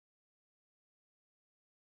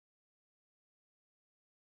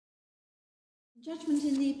Judgment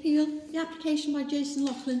in the appeal, the application by Jason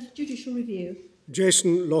Loughlin for judicial review.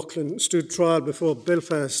 Jason Loughlin stood trial before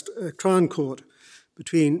Belfast Crown Court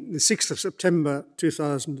between the 6th of September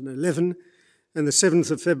 2011 and the 7th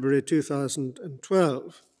of February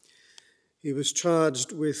 2012. He was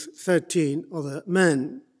charged with 13 other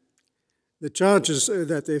men. The charges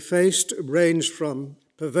that they faced ranged from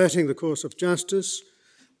perverting the course of justice,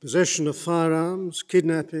 possession of firearms,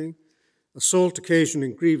 kidnapping, assault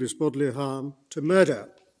occasioning grievous bodily harm, to murder.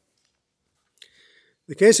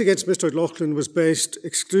 The case against Mr. Loughlin was based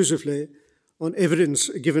exclusively on evidence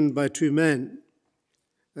given by two men.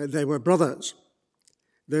 They were brothers.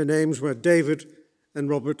 Their names were David and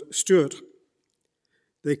Robert Stewart.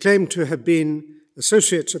 They claimed to have been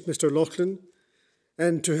associates of Mr. Loughlin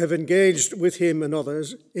and to have engaged with him and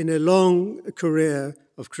others in a long career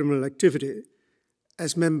of criminal activity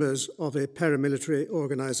as members of a paramilitary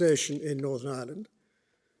organisation in Northern Ireland.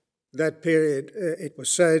 That period, it was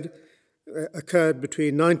said, occurred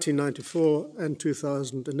between 1994 and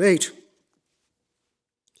 2008.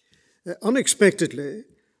 Unexpectedly,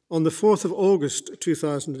 on the 4th of August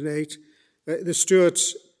 2008, the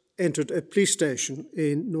Stewarts entered a police station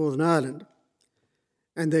in Northern Ireland,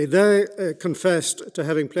 and they there confessed to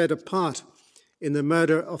having played a part in the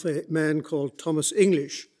murder of a man called Thomas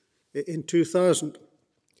English in 2000.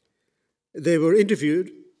 They were interviewed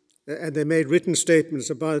and they made written statements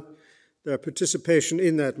about their participation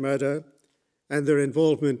in that murder and their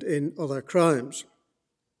involvement in other crimes.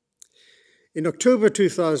 In October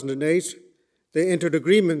 2008, they entered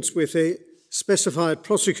agreements with a specified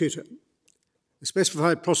prosecutor. The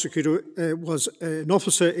specified prosecutor was an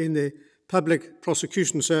officer in the Public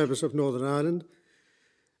Prosecution Service of Northern Ireland,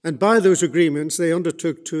 and by those agreements they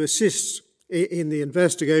undertook to assist in the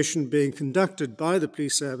investigation being conducted by the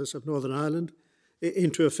Police Service of Northern Ireland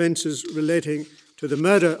into offences relating to the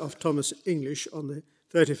murder of Thomas English on the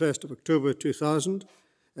 31st of October 2000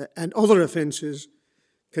 and other offences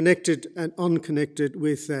connected and unconnected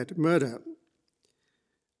with that murder.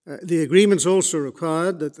 The agreements also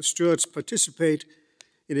required that the Stewarts participate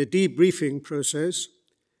in a debriefing process,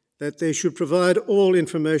 that they should provide all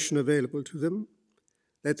information available to them,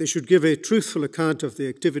 that they should give a truthful account of the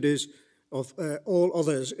activities of all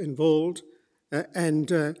others involved,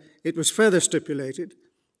 and it was further stipulated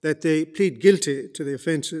that they plead guilty to the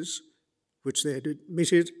offences which they had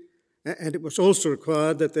admitted, and it was also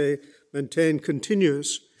required that they maintain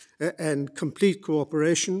continuous and complete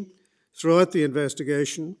cooperation throughout the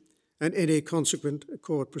investigation and any consequent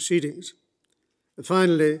court proceedings. And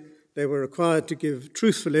finally, they were required to give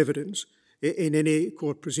truthful evidence in any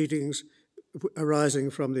court proceedings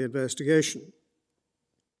arising from the investigation.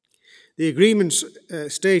 The agreements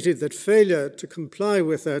stated that failure to comply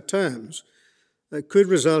with their terms could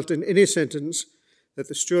result in any sentence that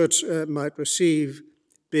the Stewarts might receive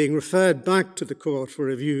being referred back to the court for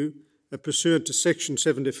review pursuant to Section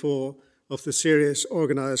 74 of the Serious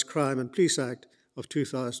Organised Crime and Police Act of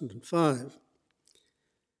 2005.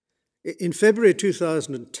 In February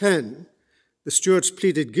 2010, the Stewarts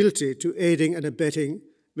pleaded guilty to aiding and abetting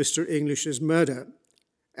Mr. English's murder,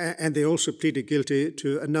 and they also pleaded guilty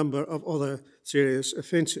to a number of other serious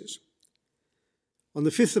offences. On the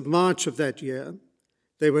 5th of March of that year,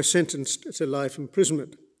 they were sentenced to life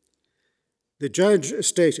imprisonment. The judge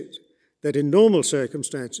stated that in normal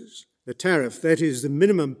circumstances, the tariff, that is the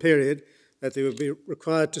minimum period that they would be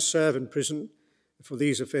required to serve in prison for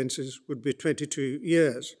these offences, would be 22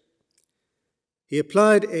 years. He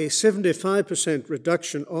applied a 75%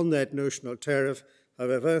 reduction on that notional tariff,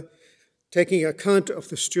 however, taking account of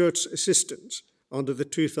the Stewarts' assistance under the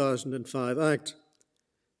 2005 Act.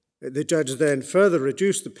 The judge then further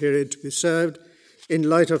reduced the period to be served in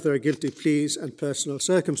light of their guilty pleas and personal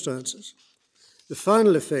circumstances. The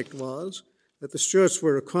final effect was that the Stewarts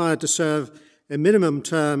were required to serve a minimum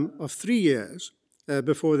term of 3 years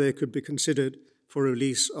before they could be considered for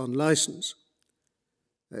release on licence.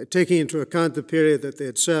 Taking into account the period that they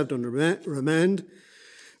had served on remand,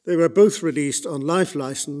 they were both released on life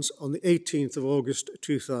licence on the 18th of August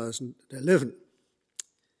 2011.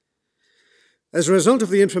 As a result of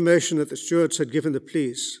the information that the Stewarts had given the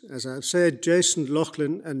police, as I've said, Jason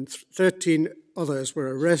Loughlin and 13 others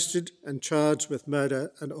were arrested and charged with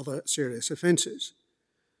murder and other serious offences.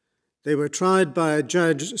 They were tried by a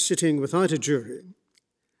judge sitting without a jury,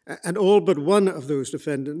 and all but one of those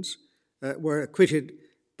defendants were acquitted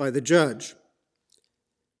by the judge.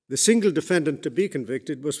 The single defendant to be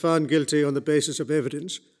convicted was found guilty on the basis of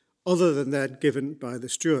evidence other than that given by the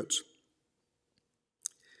Stewarts.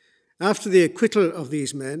 After the acquittal of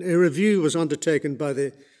these men, a review was undertaken by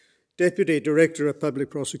the Deputy Director of Public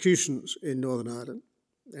Prosecutions in Northern Ireland.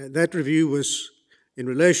 That review was in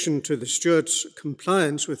relation to the Stewarts'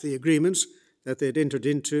 compliance with the agreements that they had entered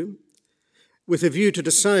into, with a view to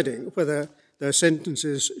deciding whether their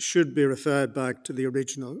sentences should be referred back to the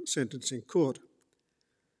original sentencing court.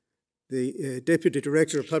 The Deputy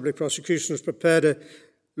Director of Public Prosecutions prepared a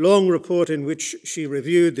long report in which she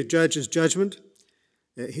reviewed the judge's judgment,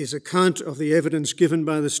 his account of the evidence given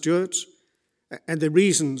by the Stewarts, and the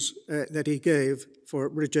reasons that he gave for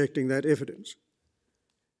rejecting that evidence.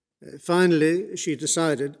 Finally, she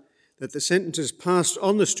decided that the sentences passed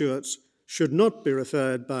on the Stewarts should not be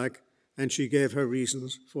referred back, and she gave her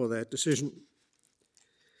reasons for that decision.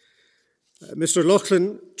 Mr.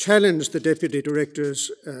 Loughlin challenged the Deputy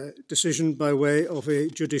Director's decision by way of a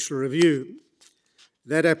judicial review.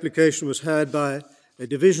 That application was heard by a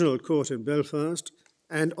Divisional Court in Belfast,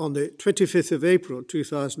 and on the 25th of April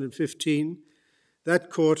 2015, that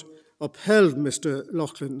court upheld Mr.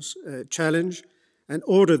 Loughlin's challenge and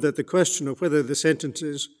ordered that the question of whether the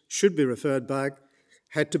sentences should be referred back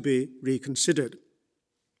had to be reconsidered.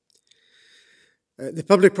 The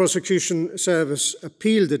Public Prosecution Service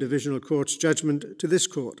appealed the Divisional Court's judgment to this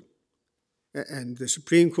court, and the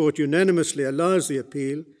Supreme Court unanimously allows the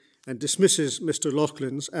appeal and dismisses Mr.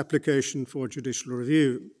 Loughlin's application for judicial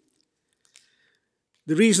review.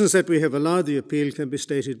 The reasons that we have allowed the appeal can be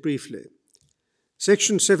stated briefly.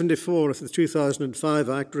 Section 74 of the 2005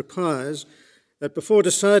 Act requires that before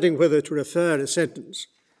deciding whether to refer a sentence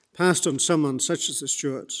passed on someone such as the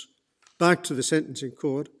Stewarts back to the sentencing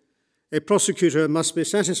court, a prosecutor must be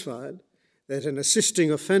satisfied that an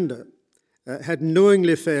assisting offender had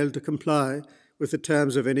knowingly failed to comply with the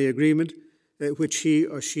terms of any agreement which he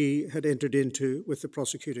or she had entered into with the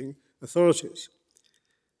prosecuting authorities.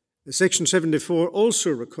 Section 74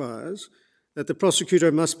 also requires that the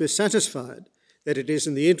prosecutor must be satisfied that it is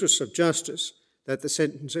in the interests of justice that the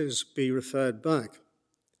sentences be referred back.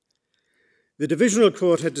 The Divisional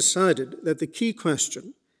Court had decided that the key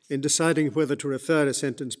question in deciding whether to refer a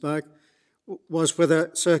sentence back was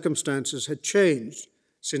whether circumstances had changed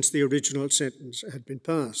since the original sentence had been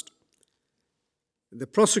passed. The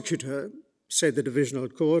prosecutor, said the Divisional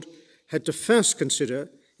Court, had to first consider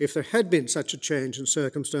if there had been such a change in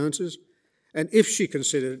circumstances, and if she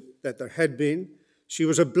considered that there had been, she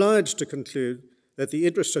was obliged to conclude that the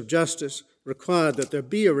interests of justice required that there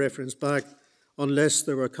be a reference back unless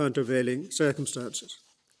there were countervailing circumstances.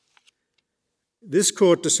 This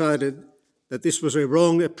court decided that this was a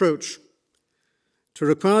wrong approach. To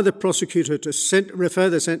require the prosecutor to refer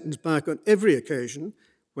the sentence back on every occasion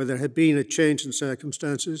where there had been a change in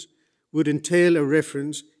circumstances would entail a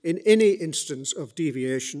reference in any instance of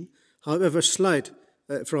deviation, however slight,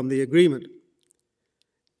 from the agreement.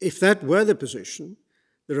 If that were the position,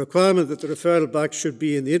 the requirement that the referral back should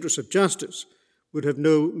be in the interest of justice would have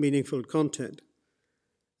no meaningful content.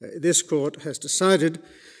 This court has decided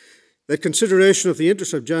that consideration of the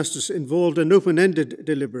interest of justice involved an open-ended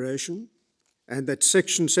deliberation, and that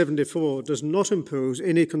Section 74 does not impose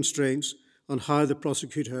any constraints on how the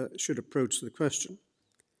prosecutor should approach the question.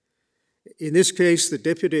 In this case, the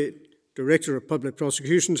Deputy Director of Public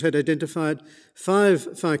Prosecutions had identified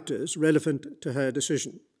 5 factors relevant to her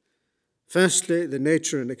decision. Firstly, the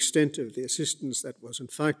nature and extent of the assistance that was in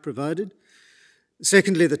fact provided.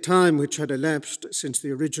 Secondly, the time which had elapsed since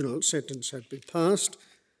the original sentence had been passed.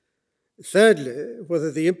 Thirdly,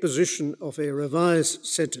 whether the imposition of a revised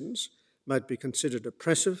sentence might be considered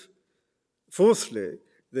oppressive. Fourthly,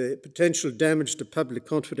 the potential damage to public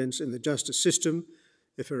confidence in the justice system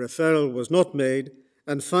if a referral was not made.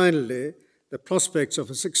 And finally, the prospects of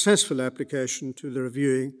a successful application to the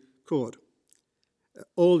reviewing court.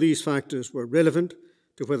 All these factors were relevant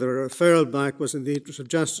to whether a referral back was in the interest of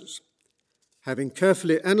justice. Having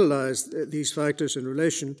carefully analysed these factors in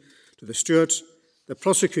relation to the Stewarts, the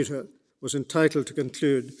prosecutor was entitled to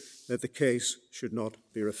conclude that the case should not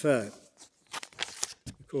be referred.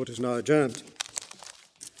 The court is now adjourned.